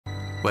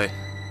喂，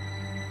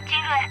金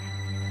瑞，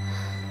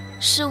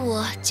是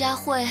我，佳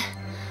慧。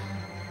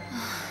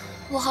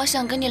我好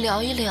想跟你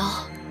聊一聊。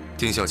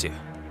丁小姐，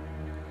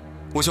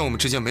我想我们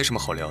之间没什么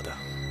好聊的。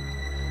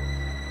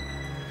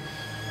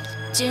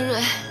金瑞，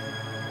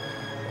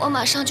我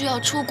马上就要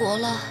出国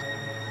了，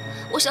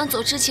我想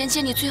走之前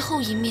见你最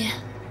后一面。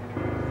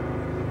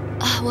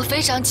我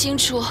非常清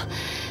楚，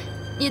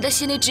你的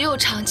心里只有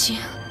长青，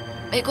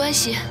没关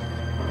系，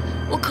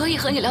我可以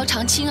和你聊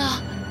长青啊。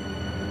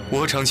我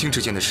和长青之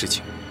间的事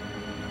情，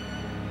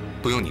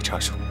不用你插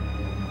手。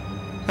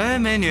哎，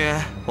美女，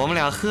我们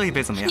俩喝一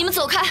杯怎么样？你们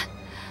走开，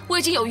我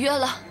已经有约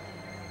了。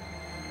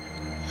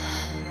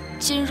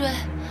金瑞，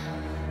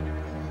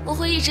我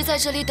会一直在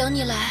这里等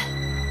你来。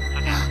小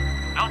姐，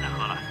不要再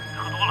喝了，你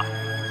喝多了。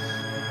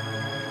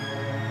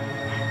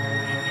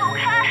走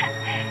开！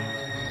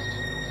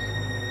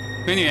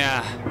美女，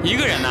一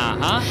个人呢？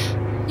啊？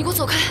你给我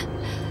走开！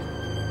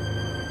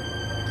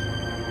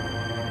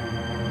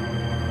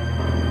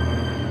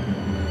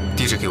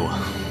地址给我。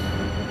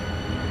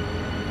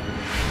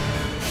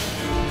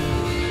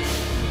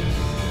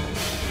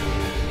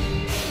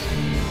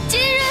金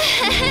瑞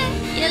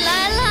也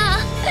来了，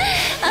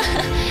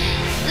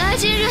来，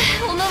金瑞，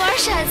我们玩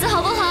骰子好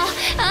不好？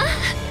啊，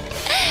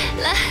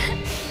来，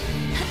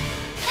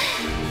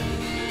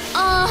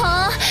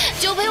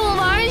就陪我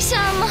玩一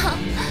下嘛。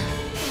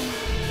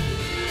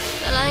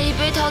再来一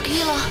杯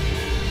tequila。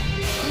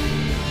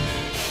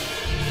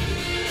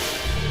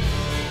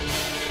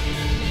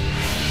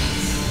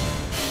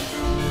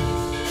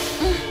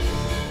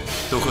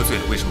都喝醉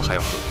了，为什么还要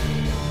喝？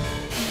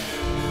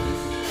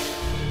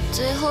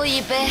最后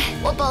一杯，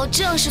我保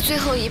证是最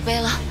后一杯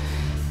了。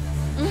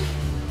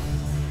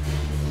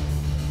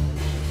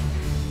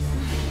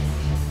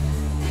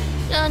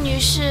让女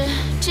士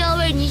这样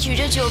为你举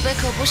着酒杯，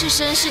可不是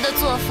绅士的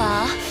做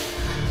法。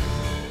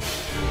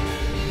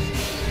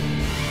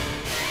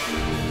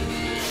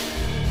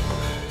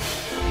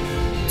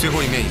最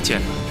后一面也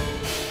见了，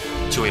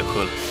酒也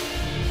喝了，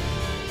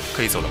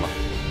可以走了吗？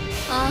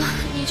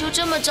你就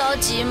这么着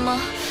急吗？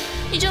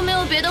你就没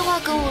有别的话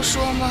跟我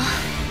说吗？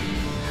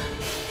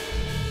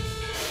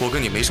我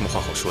跟你没什么话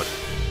好说的。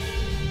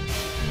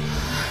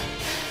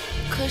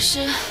可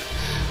是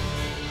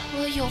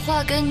我有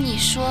话跟你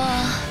说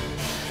啊，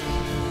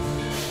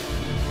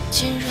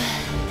金瑞，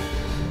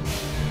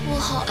我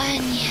好爱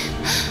你。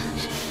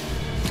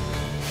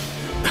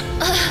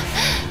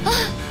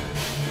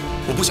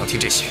我不想听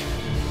这些。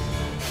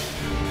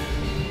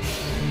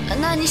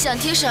那你想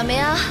听什么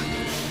呀？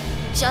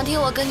想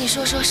听我跟你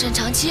说说沈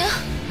长清？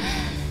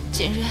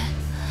金瑞，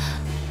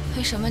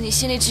为什么你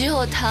心里只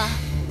有他？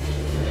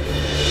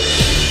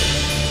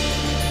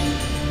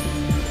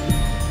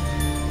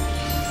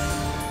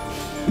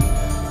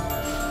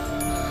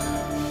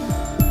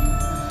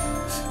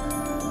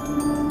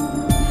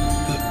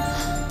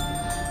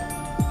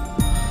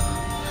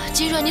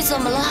金瑞，你怎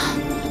么了？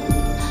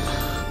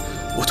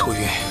我头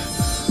晕。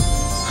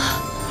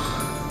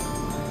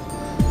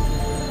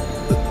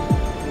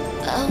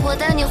我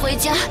带你回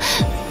家。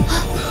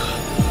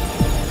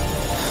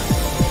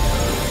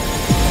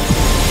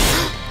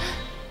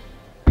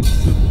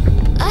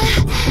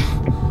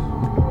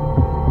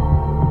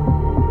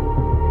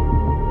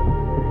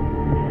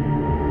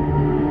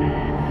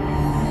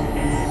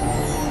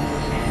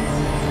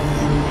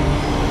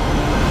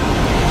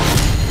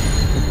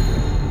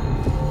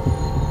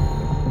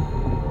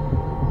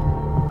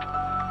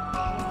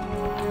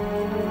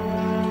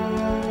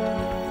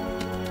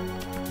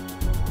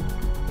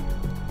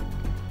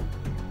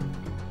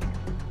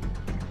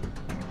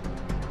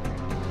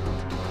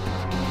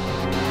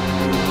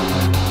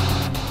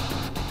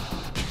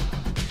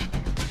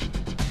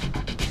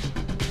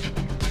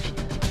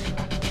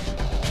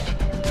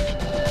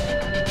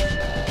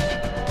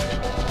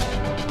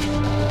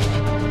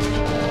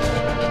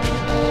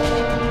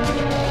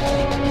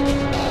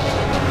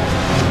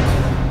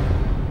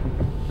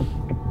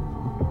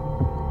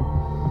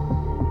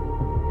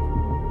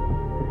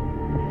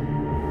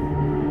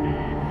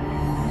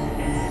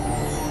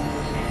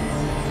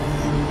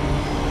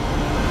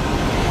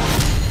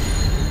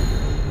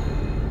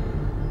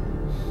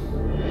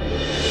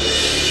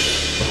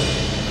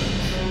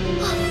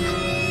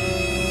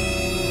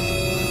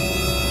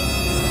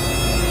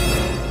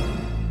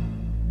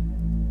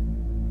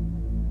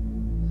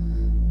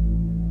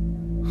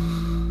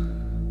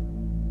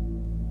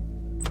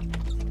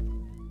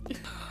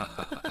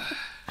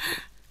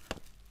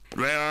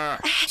瑞儿，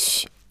哎，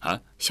嘘啊，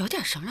小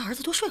点声，让儿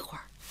子多睡会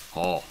儿。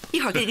哦，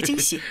一会儿给你个惊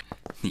喜。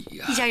你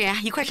呀，一家人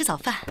啊，一块吃早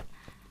饭。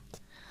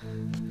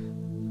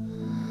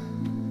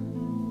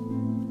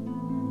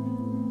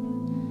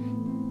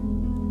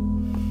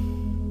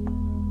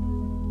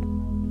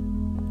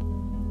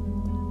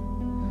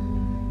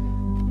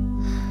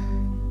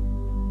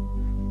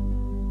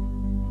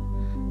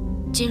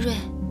金瑞，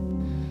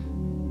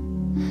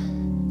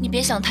你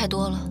别想太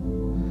多了，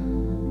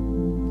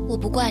我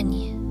不怪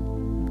你，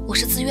我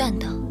是自愿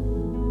的。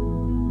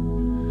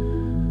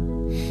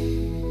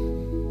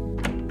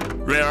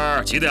瑞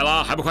儿，几点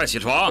了？还不快起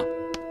床？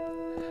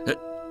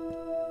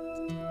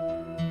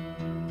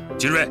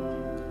金瑞，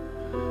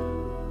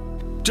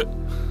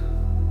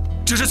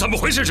这是怎么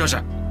回事？这是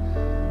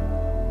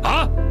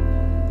啊？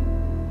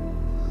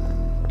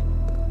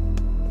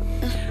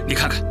你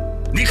看看，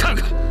你看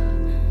看，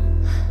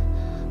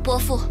伯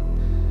父，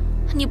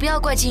你不要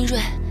怪金瑞，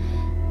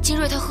金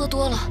瑞他喝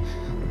多了，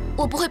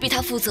我不会比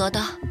他负责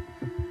的。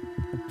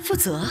负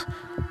责？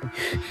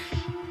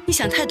你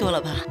想太多了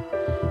吧，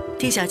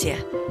丁小姐。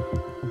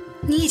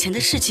你以前的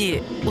事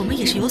迹，我们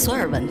也是有所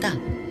耳闻的。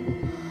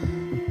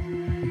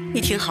你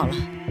听好了，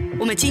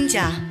我们金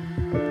家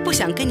不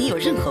想跟你有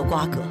任何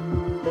瓜葛。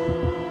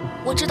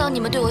我知道你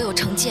们对我有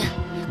成见，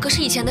可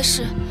是以前的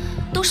事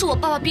都是我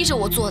爸爸逼着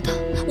我做的，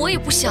我也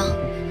不想。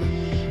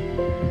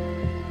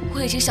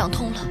我已经想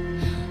通了，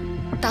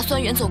打算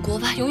远走国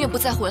外，永远不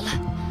再回来。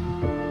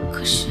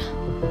可是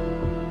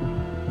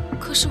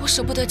我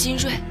舍不得金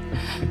瑞，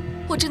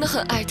我真的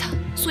很爱他，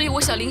所以我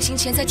想临行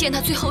前再见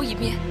他最后一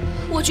面。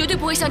我绝对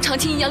不会像长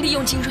青一样利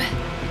用金瑞。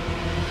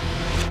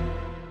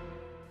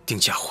丁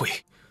佳慧，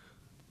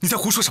你在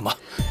胡说什么？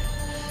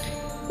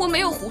我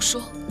没有胡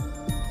说。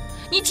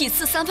你几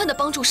次三番地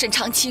帮助沈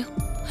长青，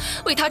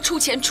为他出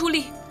钱出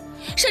力，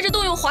甚至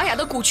动用华雅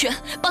的股权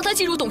帮他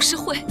进入董事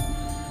会。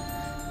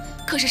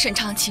可是沈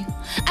长青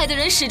爱的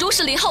人始终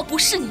是林浩，不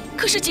是你。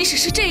可是即使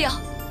是这样，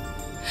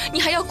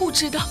你还要固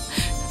执的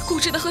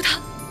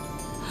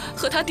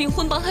和他订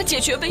婚，帮他解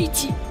决危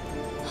机。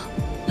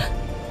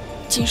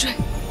金瑞，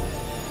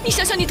你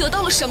想想你得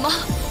到了什么？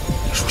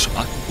你说什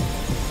么？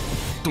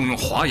动用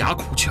华雅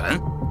股权？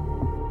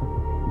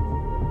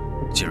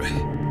金瑞，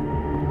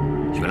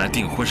原来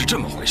订婚是这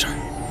么回事儿。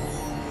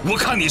我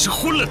看你是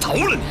昏了头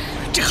了，你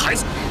这孩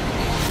子。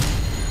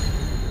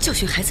教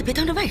训孩子别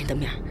当着外人的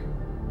面。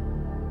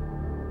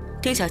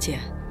丁小姐，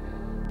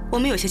我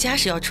们有些家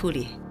事要处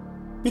理，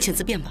你请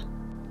自便吧。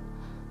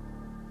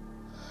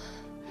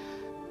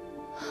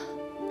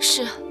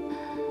是。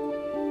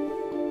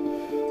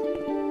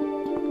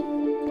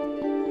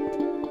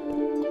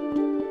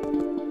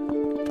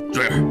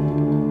瑞儿，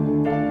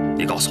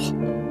你告诉我，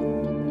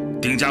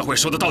丁佳慧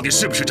说的到底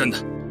是不是真的？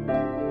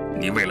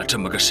你为了这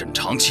么个沈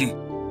长青，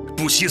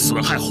不惜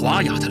损害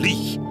华雅的利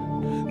益。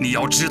你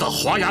要知道，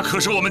华雅可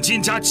是我们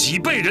金家几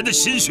辈人的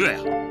心血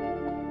啊！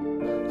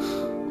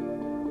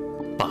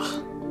爸，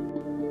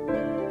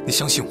你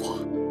相信我，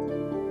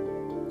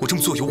我这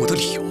么做有我的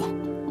理由。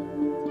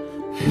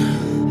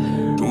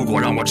如果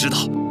让我知道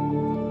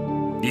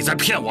你在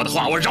骗我的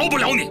话，我饶不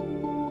了你。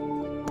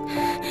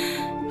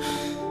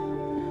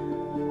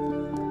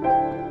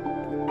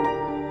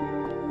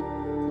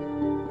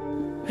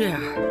瑞儿，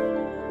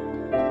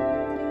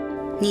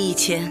你以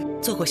前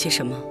做过些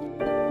什么？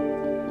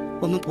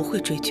我们不会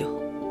追究，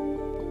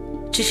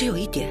只是有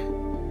一点，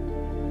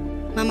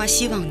妈妈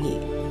希望你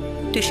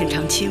对沈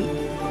长青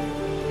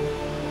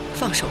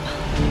放手吧。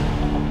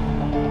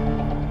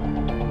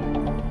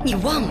你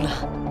忘了，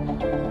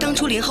当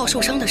初林浩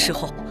受伤的时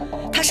候，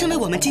他身为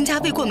我们金家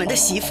未过门的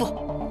媳妇，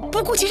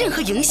不顾及任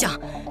何影响，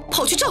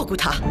跑去照顾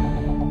他。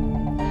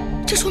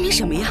这说明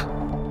什么呀？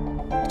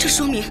这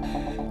说明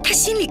他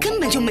心里根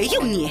本就没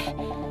有你。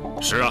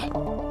是啊，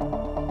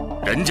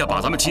人家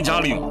把咱们金家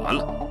利用完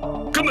了，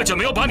根本就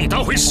没有把你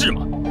当回事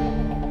嘛。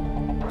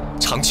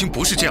长青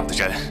不是这样的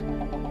人，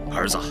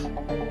儿子，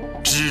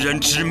知人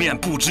知面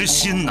不知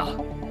心呐。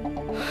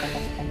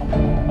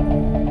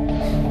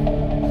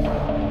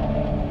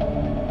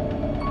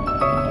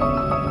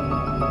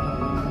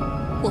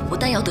我不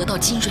但要得到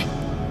金瑞，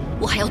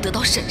我还要得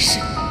到沈氏。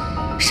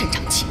沈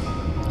长青，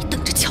你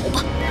等着瞧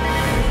吧。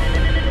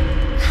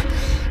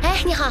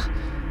哎，你好。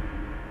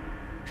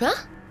啊？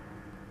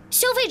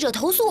消费者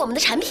投诉我们的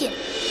产品，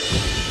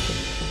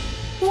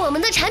我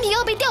们的产品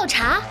要被调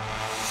查，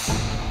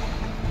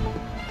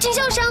经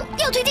销商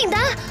要退订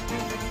单。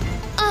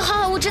啊，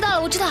好，我知道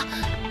了，我知道。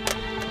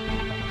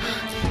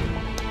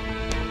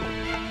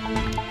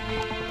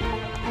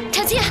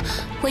长青，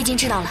我已经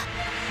知道了，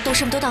董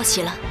事们都到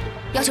齐了，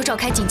要求召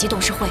开紧急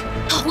董事会。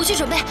好，我去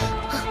准备。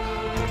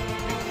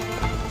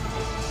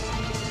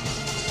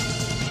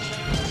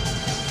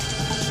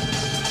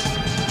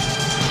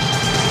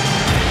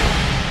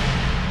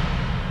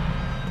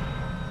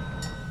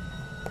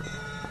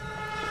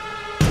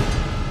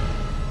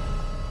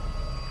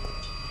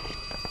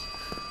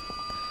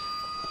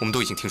我们都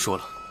已经听说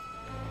了，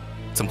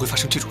怎么会发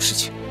生这种事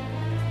情？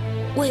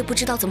我也不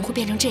知道怎么会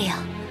变成这样。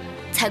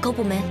采购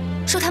部门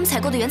说他们采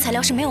购的原材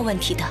料是没有问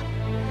题的，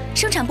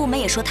生产部门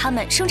也说他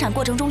们生产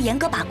过程中严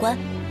格把关，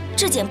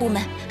质检部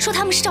门说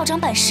他们是照章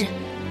办事。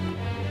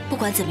不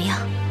管怎么样，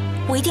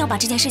我一定要把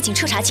这件事情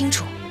彻查清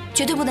楚，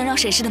绝对不能让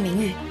沈氏的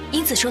名誉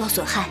因此受到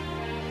损害。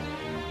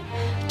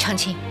长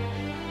青，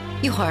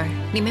一会儿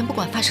你们不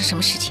管发生什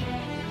么事情，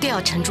都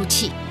要沉住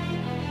气。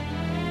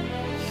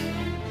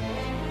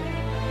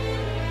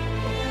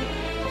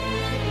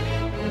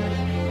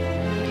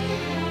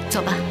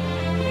走吧。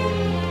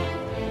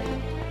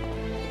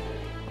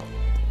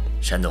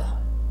沈总，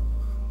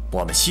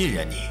我们信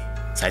任你，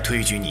才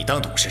推举你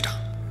当董事长。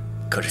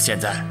可是现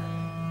在，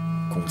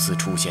公司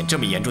出现这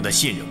么严重的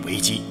信任危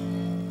机，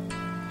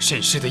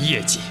沈氏的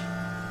业绩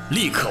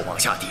立刻往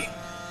下跌。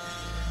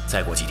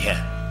再过几天，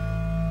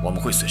我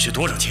们会损失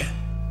多少钱？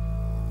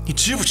你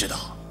知不知道？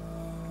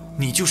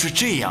你就是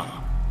这样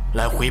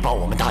来回报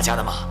我们大家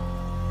的吗？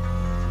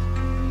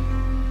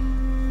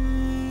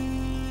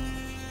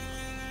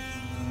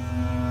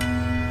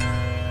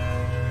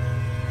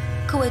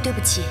各位，对不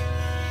起，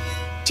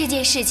这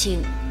件事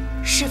情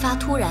事发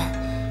突然，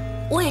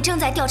我也正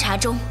在调查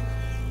中。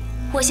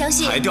我相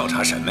信……还调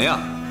查什么呀？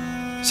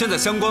现在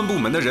相关部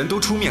门的人都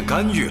出面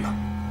干预了，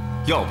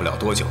要不了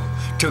多久，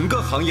整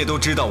个行业都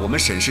知道我们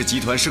沈氏集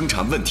团生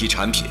产问题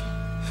产品。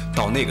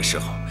到那个时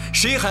候，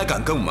谁还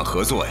敢跟我们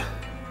合作呀？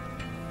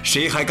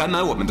谁还敢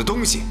买我们的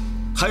东西？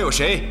还有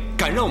谁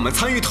敢让我们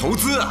参与投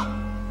资啊？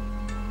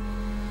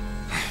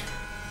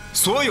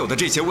所有的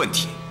这些问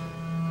题，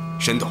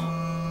沈董，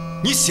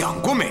你想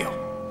过没有？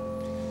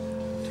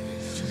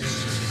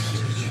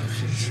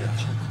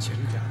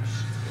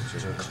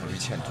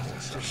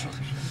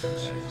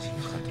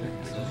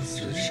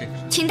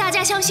请大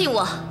家相信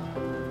我，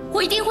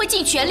我一定会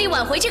尽全力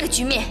挽回这个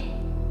局面。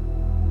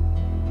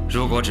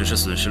如果只是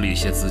损失了一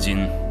些资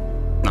金，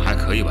那还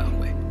可以挽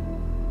回。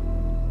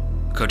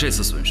可这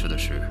次损失的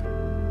是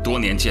多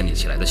年建立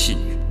起来的信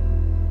誉，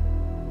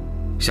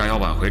想要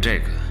挽回这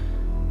个，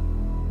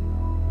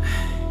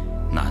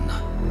难呐。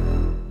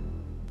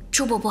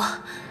朱伯伯，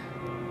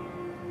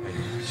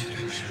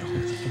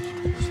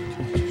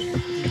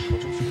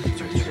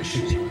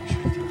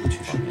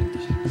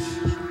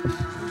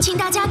请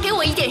大家给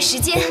我一点时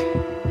间，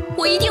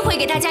我一定会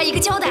给大家一个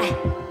交代。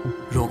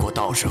如果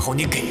到时候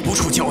你给不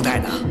出交代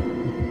呢？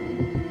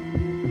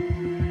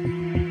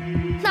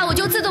那我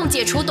就自动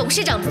解除董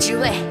事长的职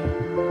位，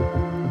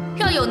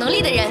让有能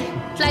力的人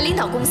来领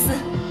导公司。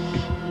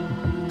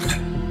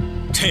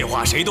这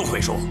话谁都会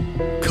说，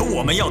可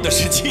我们要的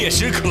是切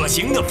实可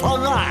行的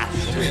方案。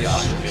对呀，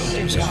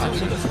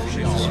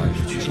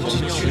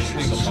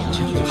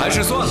还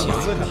是算了吧，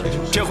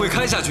这会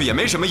开下去也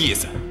没什么意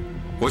思。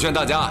我劝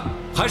大家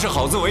还是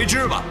好自为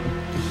之吧。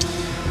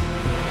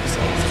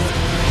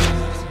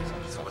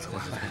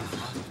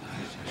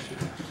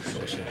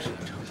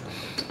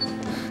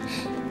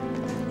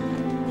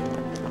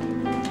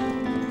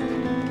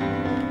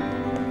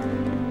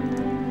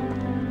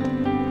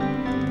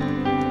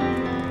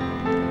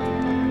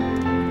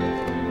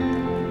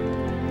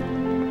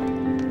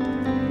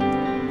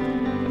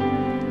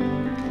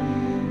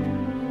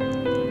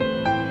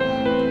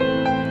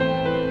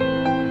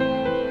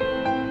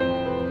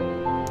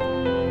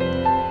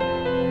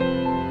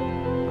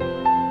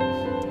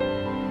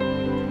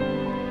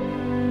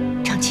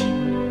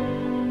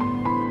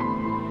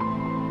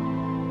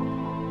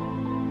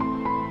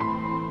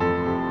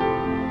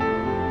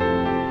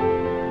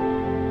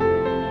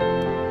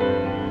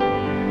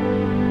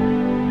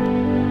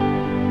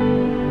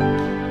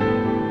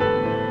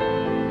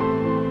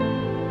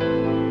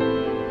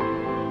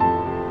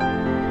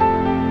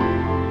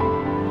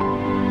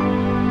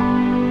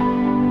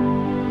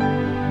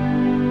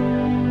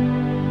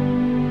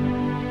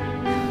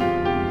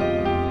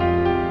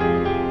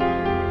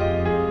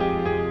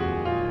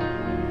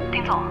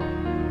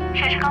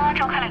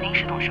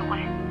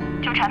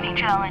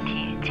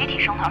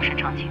沈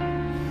长清，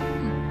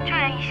就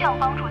连一向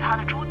帮助他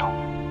的朱董，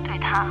对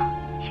他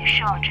也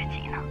失望至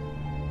极呢。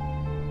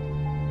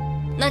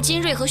那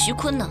金瑞和徐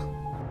坤呢？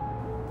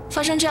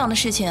发生这样的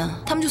事情，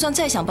他们就算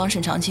再想帮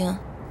沈长清，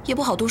也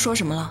不好多说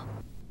什么了。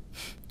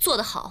做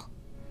得好，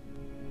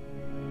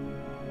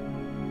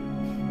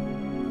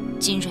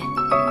金瑞，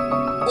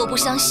我不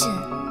相信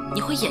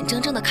你会眼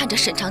睁睁地看着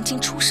沈长清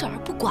出事而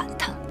不管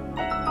他。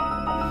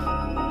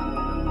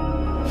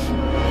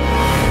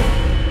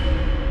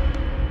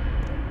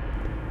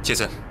杰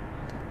森，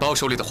把我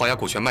手里的华雅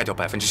股权卖掉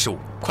15%，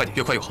快点，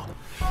越快越好。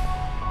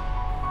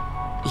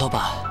老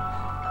板，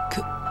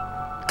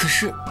可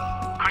是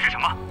什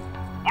么？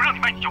我让你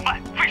卖你就卖，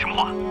废什么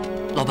话？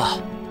老板，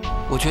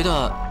我觉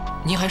得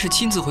您还是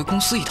亲自回公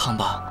司一趟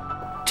吧。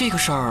这个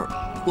事儿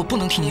我不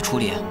能替您处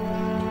理。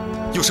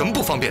有什么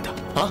不方便的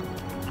啊？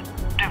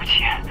对不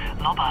起，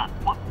老板，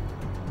我。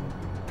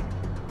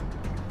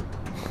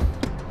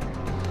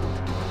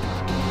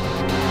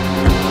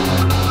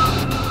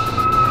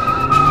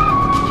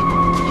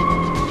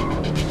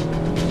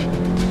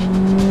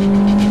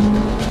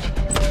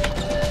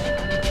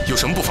有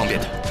什么不方便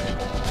的？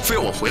非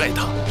要我回来一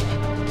趟？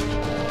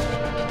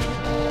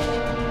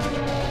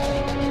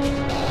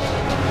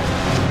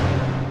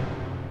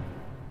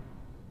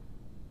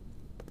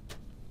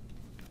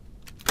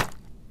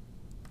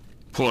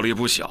魄力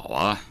不小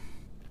啊！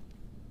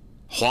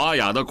华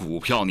雅的股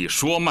票你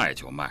说卖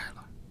就卖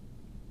了，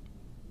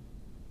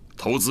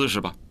投资是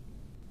吧？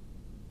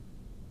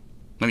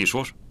那你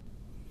说说，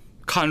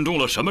看中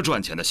了什么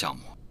赚钱的项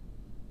目？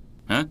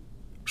嗯，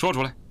说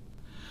出来。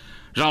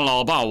让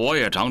老爸我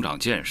也长长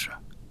见识。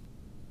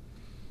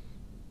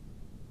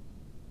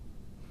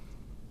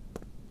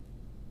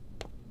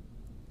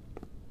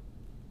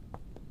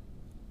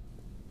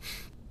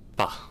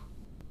爸，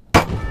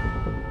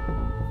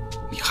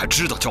你还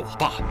知道叫我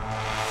爸？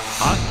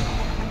啊？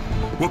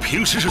我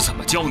平时是怎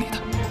么教你的？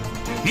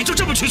你就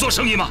这么去做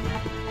生意吗？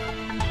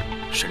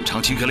沈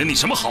长清给了你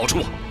什么好处？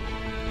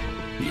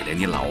你连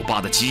你老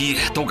爸的基业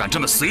都敢这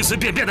么随随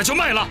便便的就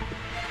卖了？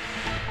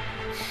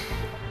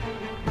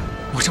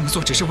我这么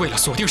做只是为了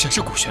锁定沈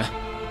氏股权，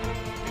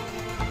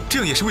这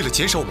样也是为了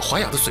减少我们华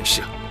雅的损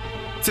失啊。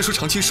再说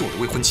长青是我的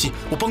未婚妻，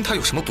我帮她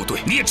有什么不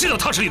对？你也知道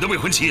她是你的未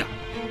婚妻呀。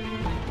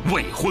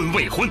未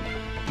婚，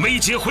没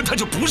结婚她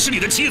就不是你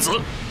的妻子。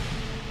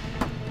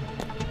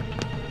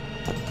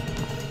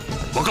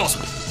我告诉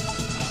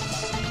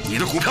你，你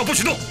的股票不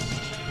许动。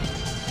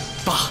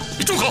爸，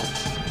你住口！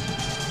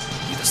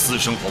你的私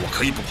生活我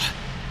可以不管，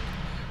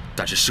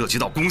但是涉及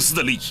到公司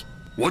的利益，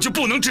我就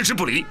不能置之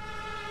不理。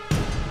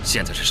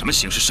现在是什么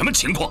形势，什么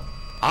情况？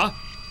啊？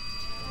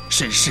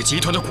沈氏集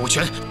团的股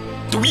权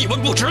都一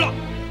文不值了，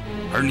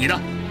而你呢，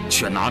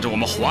却拿着我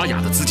们华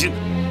雅的资金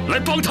来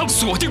帮他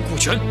锁定股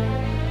权。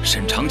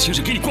沈长清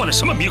是给你灌了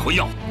什么迷魂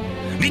药？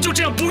你就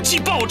这样不计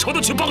报酬的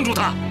去帮助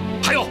他？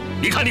还有，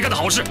你看你干的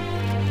好事，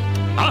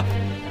啊？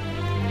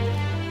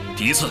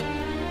第一次，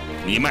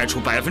你卖出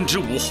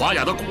5%华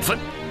雅的股份，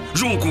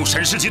入股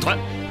沈氏集团；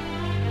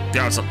第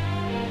二次，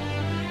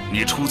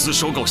你出资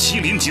收购西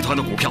林集团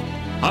的股票，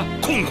啊，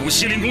控股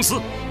西林公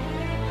司；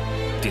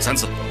第三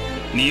次，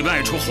你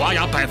卖出华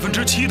雅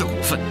7%的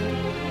股份，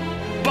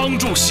帮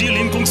助西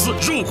林公司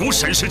入股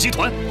沈氏集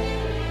团。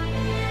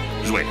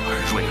瑞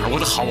儿，我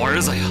的好儿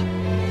子呀！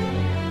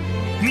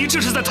你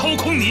这是在掏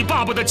空你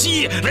爸爸的基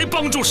业来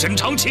帮助沈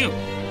长清，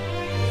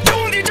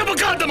有你这么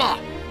干的吗？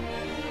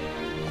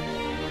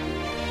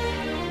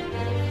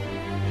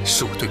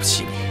是我对不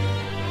起你，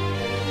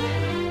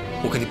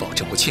我跟你保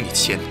证，我欠你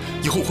钱，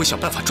以后我会想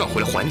办法赚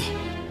回来还你。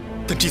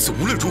但这次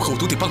无论如何我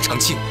都得帮长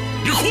青。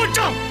你混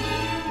账！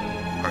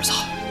儿子，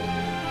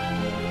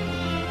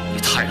你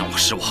太让我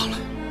失望了。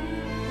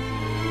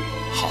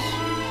好，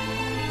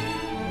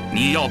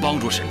你要帮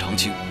助沈长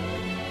清，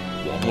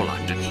我不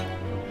拦着你。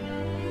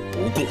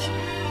不过，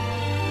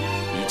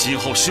你今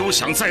后休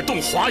想再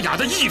动华雅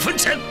的1分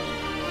钱。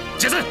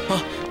解散！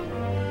啊！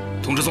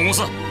通知总公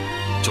司，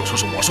就说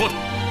是我说的。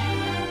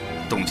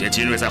冻结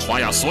金瑞在华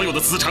雅所有的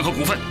资产和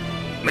股份，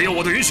没有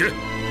我的允许，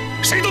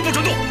谁都不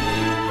准动。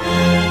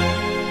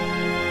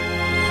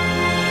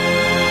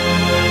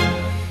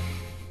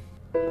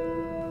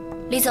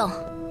李总，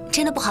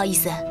真的不好意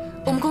思，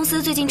我们公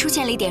司最近出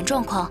现了一点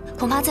状况，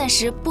恐怕暂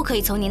时不可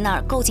以从您那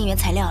儿购进原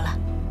材料了。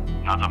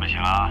那怎么行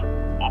啊？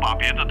我把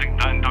别的订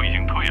单都已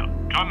经退了，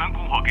专门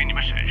供货给你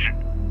们沈氏，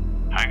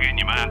还给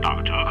你们打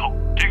个折扣。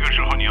这个时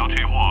候你要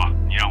退货，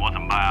你让我怎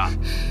么办啊？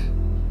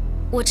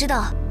我知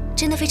道，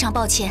真的非常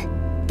抱歉，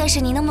但是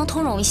您能不能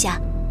通融一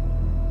下？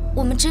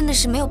我们真的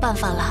是没有办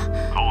法了。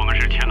可我们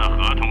是签了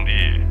合同的，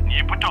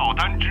你不照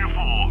单支付，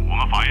我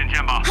们法院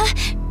见吧。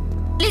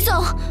李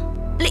总，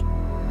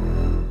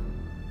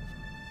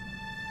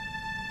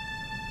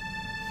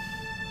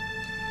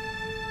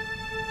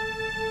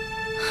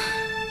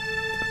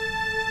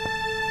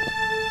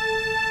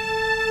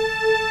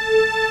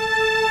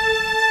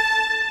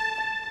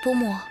伯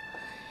母，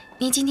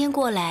您今天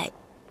过来，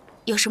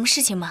有什么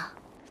事情吗？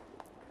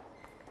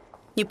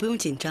你不用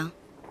紧张，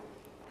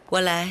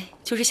我来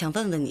就是想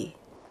问问你，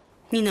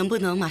你能不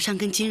能马上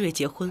跟金瑞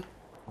结婚？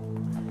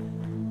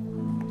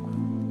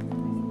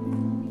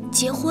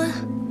结婚？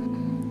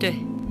对，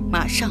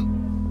马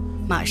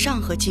上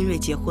和金瑞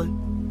结婚。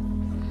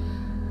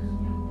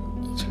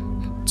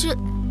这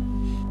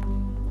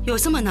有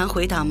这么难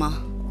回答吗？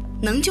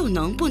能就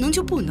能，不能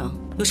就不能，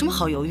有什么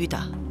好犹豫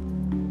的？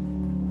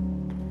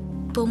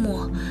伯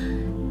母，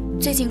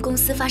最近公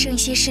司发生一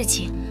些事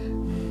情，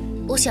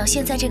我想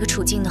现在这个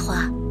处境的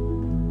话，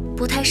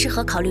不太适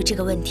合考虑这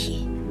个问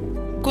题。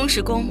公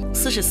是公，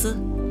私是私，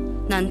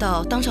难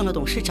道当上了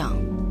董事长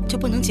就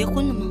不能结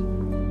婚了吗？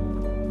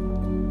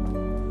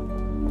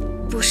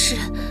不是，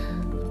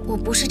我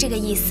不是这个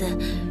意思，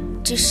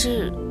只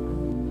是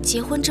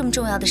结婚这么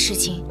重要的事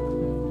情，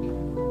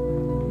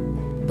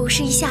不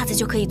是一下子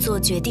就可以做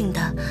决定的。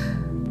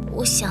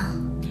我想，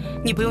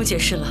你不用解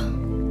释了，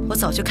我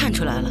早就看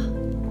出来了。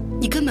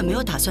你根本没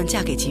有打算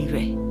嫁给金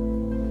瑞。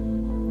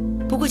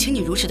不过，请你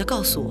如实的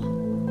告诉我，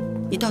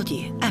你到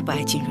底爱不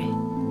爱金瑞？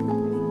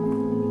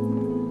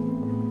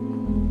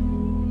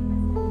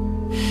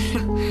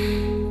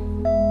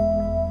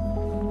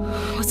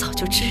我早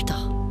就知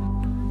道，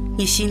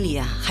你心里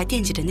啊还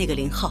惦记着那个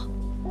0号。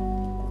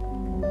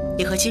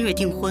你和金瑞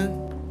订婚，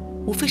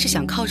无非是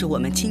想靠着我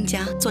们金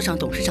家坐上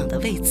董事长的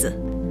位子。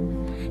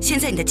现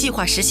在你的计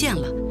划实现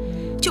了，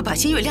就把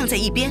金瑞晾在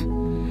一边。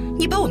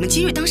你把我们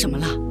金瑞当什么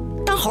了？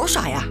当猴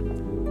耍呀？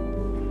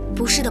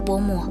不是的，伯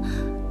母，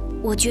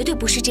我绝对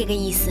不是这个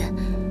意思。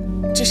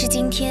只是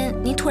今天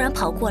您突然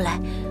跑过来，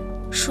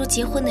说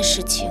结婚的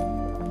事情，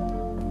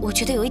我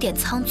觉得有一点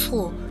仓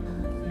促，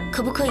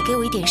可不可以给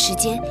我一点时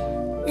间，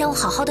让我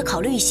好好的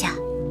考虑一下？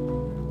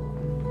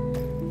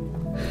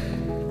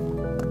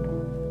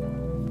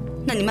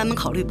那你慢慢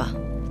考虑吧。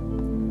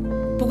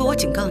不过我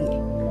警告你，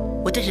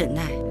我的忍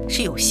耐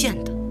是有限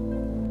的。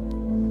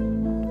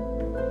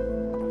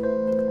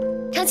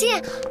长青，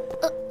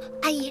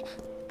阿姨，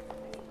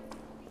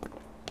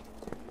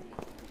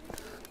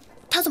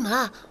他怎么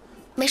了？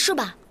没事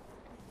吧？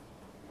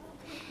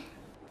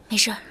没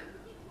事儿。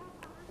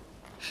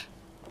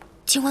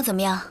情况怎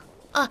么样？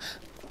啊，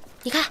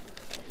你看，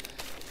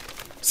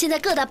现在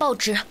各大报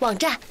纸、网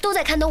站都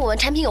在刊登我们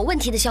产品有问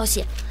题的消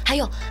息，还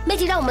有媒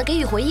体让我们给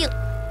予回应。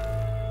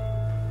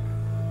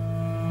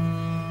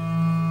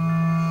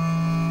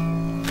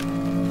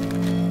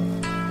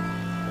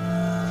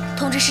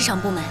通知市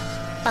场部门，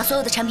把所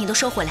有的产品都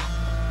收回来，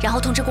然后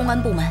通知公关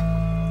部门，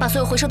把所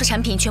有回收的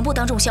产品全部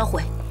当众销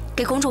毁，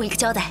给公众一个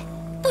交代。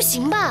不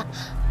行吧？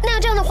那样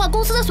这样的话，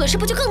公司的损失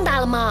不就更大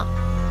了吗？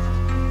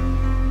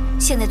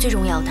现在最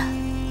重要的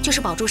就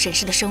是保住沈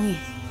氏的声誉，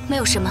没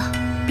有什么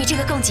比这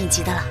个更紧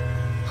急的了。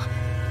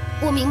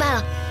我明白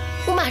了，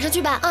我马上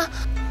去办啊。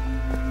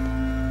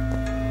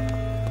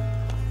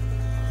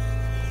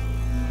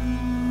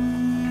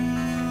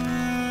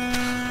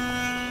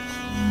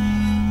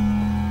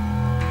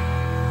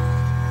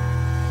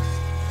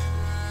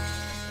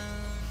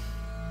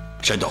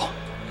沈董，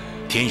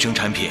田医生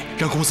产品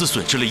让公司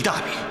损失了一大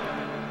笔，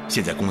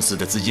现在公司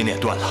的资金链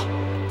断了，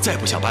再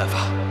不想办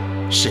法，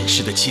沈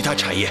氏的其他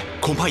产业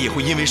恐怕也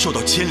会因为受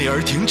到牵连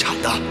而停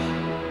产的。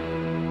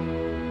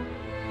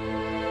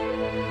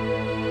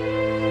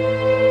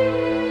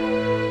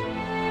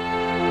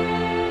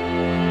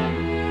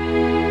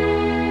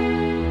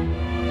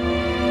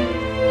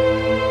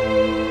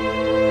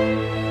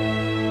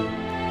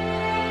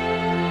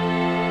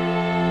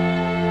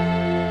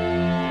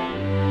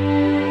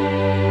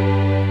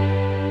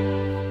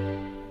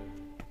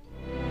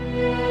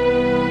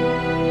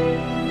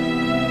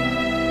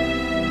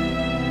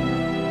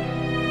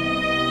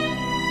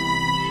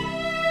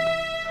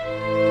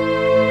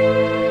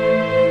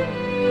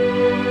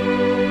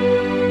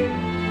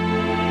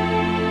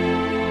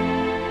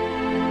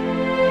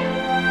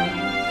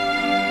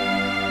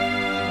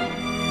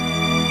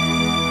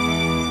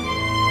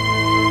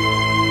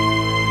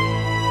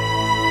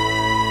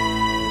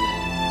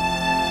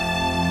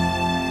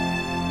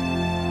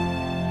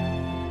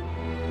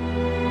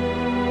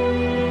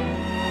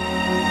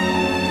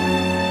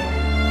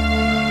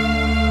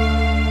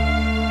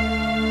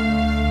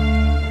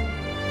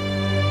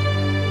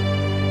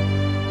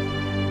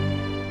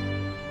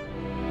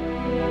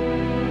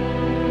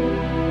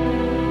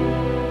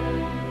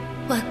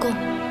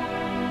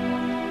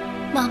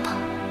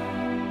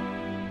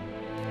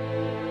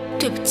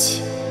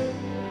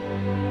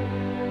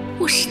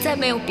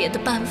没有别的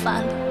办法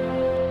了，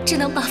只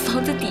能把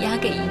房子抵押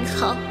给银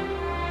行，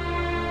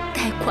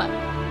贷款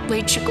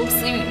维持公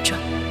司运转。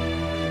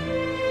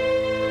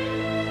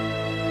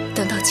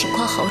等到情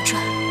况好转，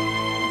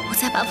我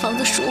再把房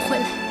子赎回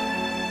来。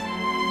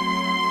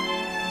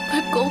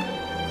外公、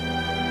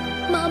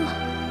妈妈，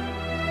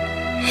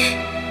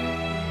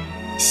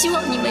希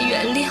望你们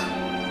原谅。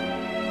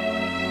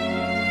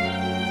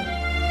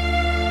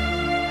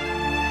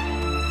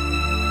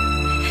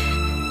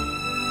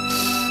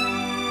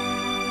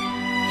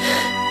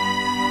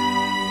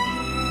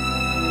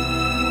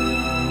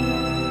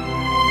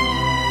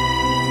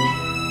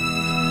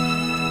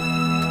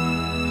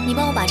你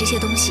帮我把这些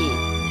东西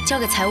交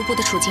给财务部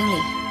的楚经理，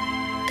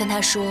跟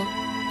他说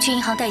去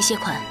银行贷一些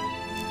款。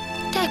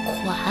贷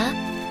款？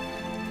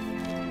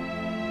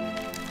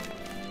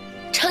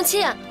长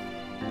期，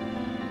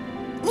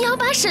你要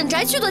把沈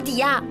宅去做抵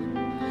押，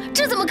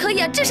这怎么可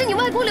以啊？这是你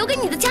外公留给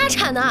你的家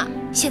产啊！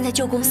现在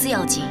救公司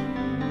要紧，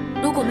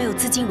如果没有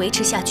资金维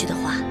持下去的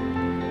话，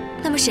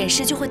那么沈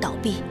氏就会倒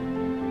闭。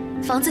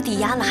房子抵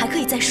押了还可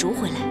以再赎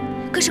回来，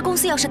可是公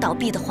司要是倒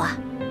闭的话，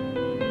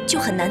就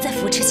很难再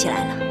扶持起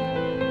来了。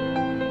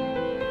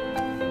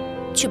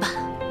去吧。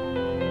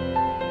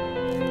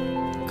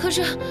可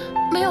是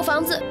没有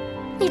房子，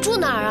你住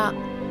哪儿啊？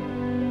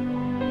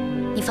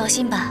你放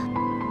心吧，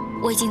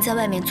我已经在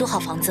外面租好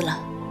房子了。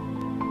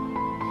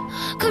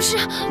可是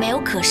没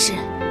有可是，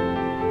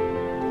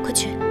快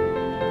去。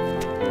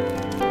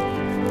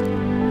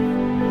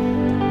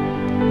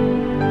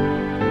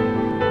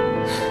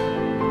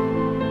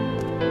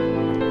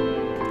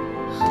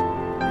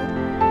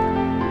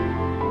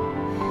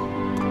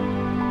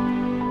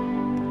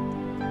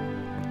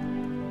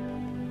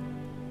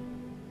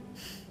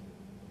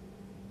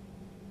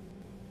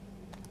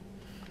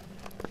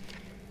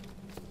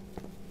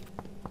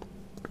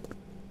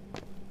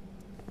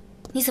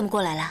你怎么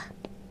过来了？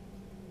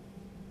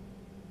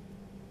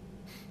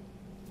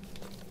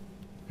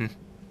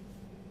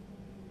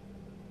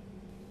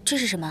这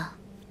是什么？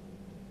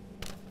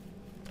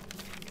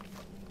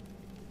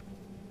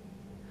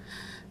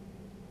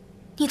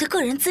你的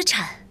个人资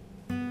产。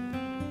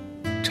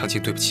长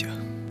青，对不起啊，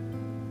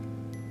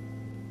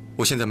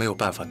我现在没有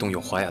办法动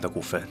用华雅的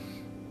股份，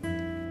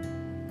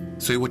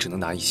所以我只能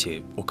拿一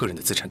些我个人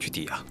的资产去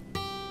抵押。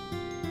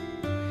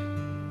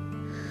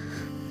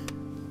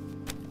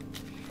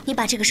你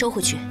把这个收回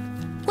去，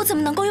我怎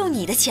么能够用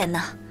你的钱呢？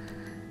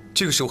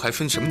这个时候还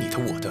分什么你的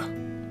我的？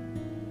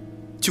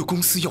救公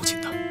司要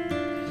紧的。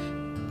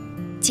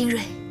金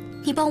瑞，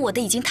你帮我的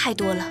已经太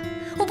多了，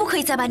我不可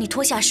以再把你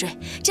拖下水，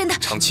真的。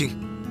长青，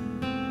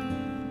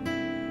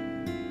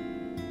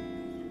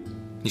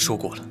你说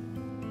过了，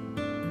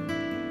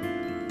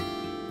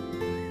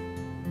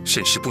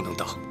沈氏不能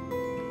倒，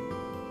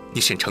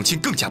你沈长清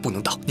更加不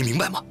能倒，你明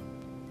白吗？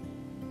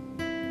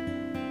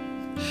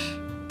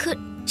可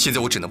现在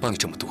我只能帮你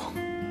这么多，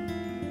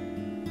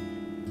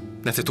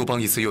那再多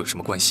帮一次又有什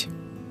么关系？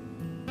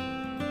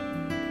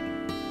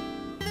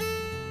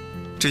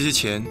这些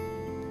钱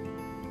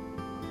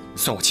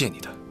算我借你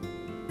的，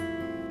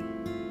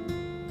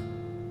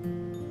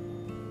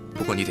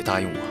不过你得答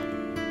应我，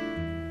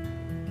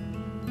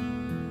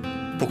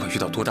不管遇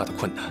到多大的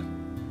困难，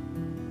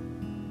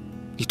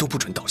你都不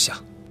准倒下。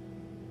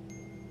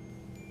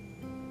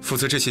 否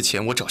则这些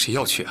钱我找谁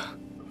要去啊？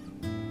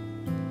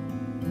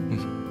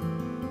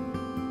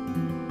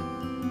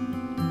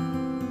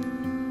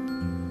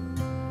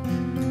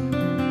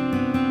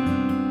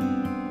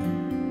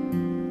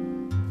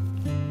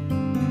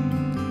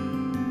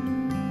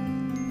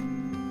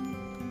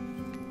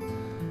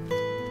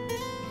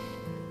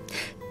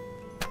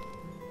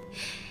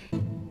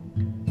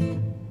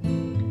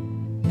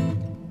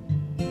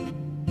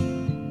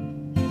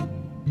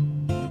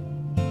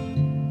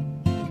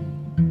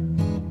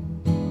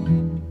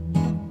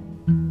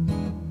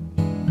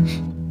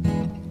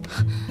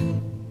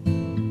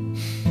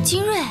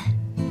金瑞，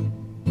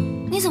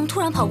你怎么突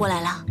然跑过来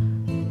了？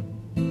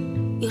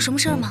有什么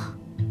事儿吗？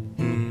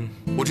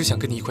我只想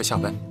跟你一块下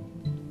班。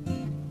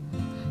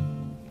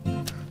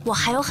我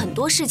还有很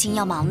多事情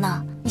要忙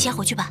呢，你先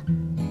回去吧。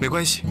没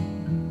关系，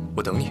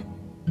我等你，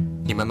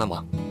你慢慢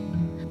忙。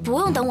不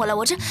用等我了，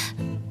我这……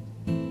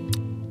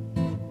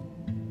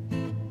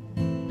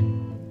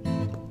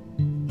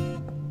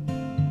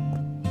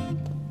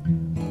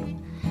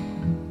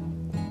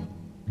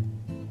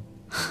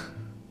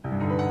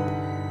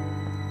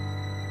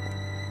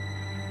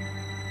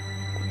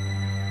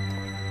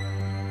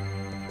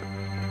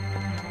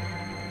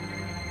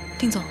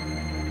丁总，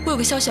我有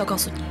个消息要告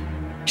诉你，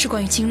是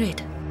关于金瑞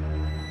的。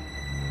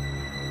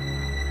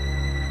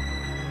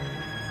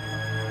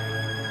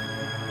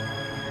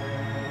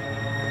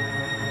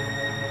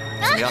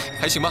怎么样，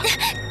还行吧？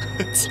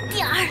轻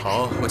点儿。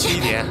好，我轻一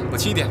点，我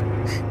轻一点。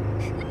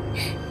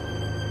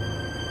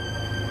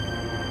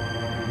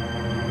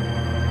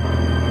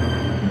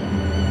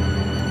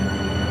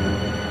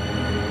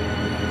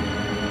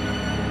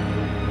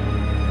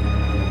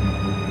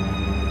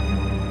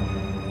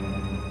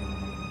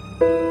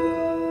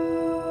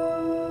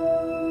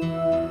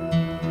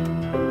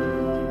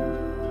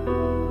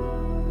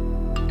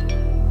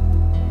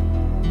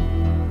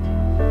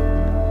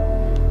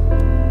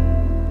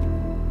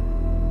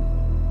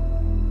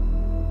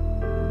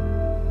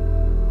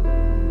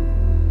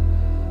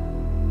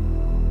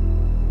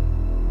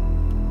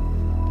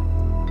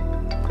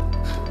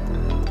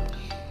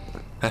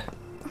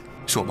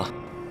是我妈。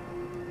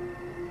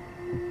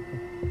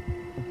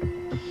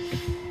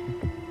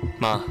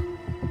妈。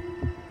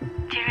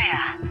金瑞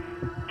啊，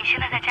你现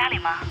在在家里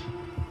吗？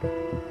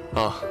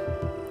啊，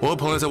我和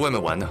朋友在外面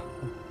玩呢，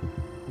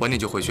晚点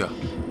就回去啊。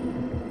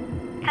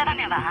在外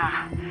面玩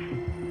啊？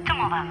这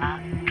么晚了，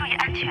注意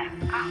安全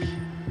啊。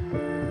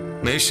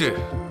没事，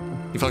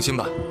你放心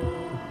吧。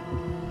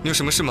你有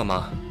什么事吗，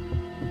妈？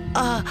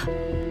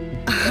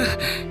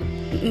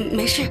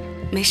没事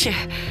没事。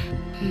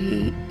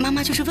妈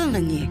妈就是问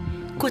问你。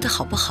 过得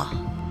好不好？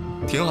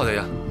挺好的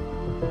呀。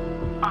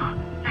哦，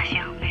那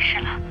行，没事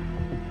了。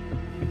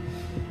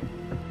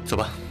走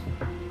吧。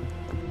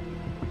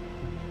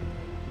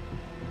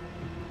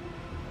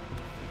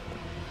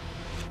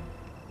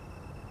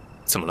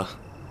怎么了？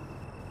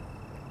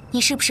你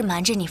是不是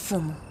瞒着你父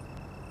母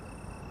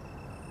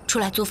出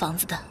来租房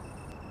子的？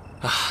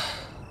啊，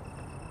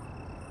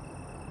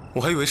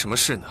我还以为什么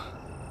事呢。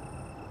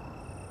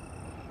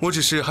我只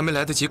是还没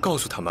来得及告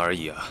诉他们而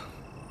已啊。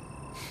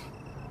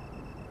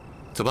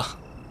 走吧，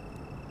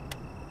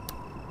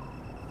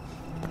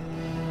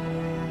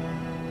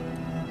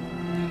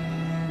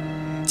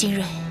金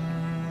瑞，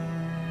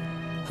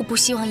我不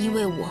希望因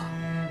为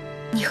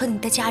你和你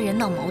的家人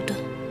闹矛盾。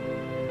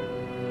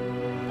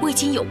我已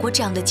经有过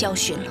这样的教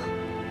训了，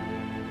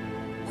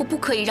我不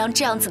可以让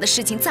这样子的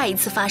事情再一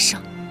次发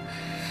生。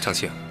长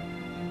青，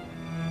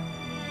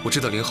我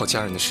知道林浩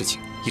家人的事情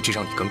一直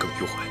让你耿耿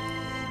于怀，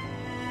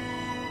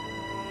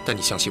但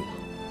你相信我。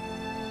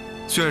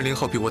 虽然林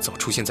浩比我早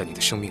出现在你的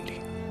生命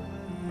里，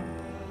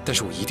但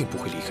是我一定不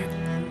会离开你。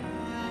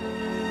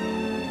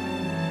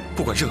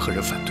不管任何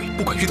人反对，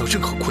不管遇到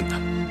任何困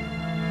难，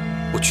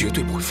我绝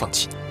对不会放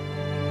弃你，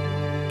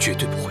绝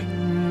对不会。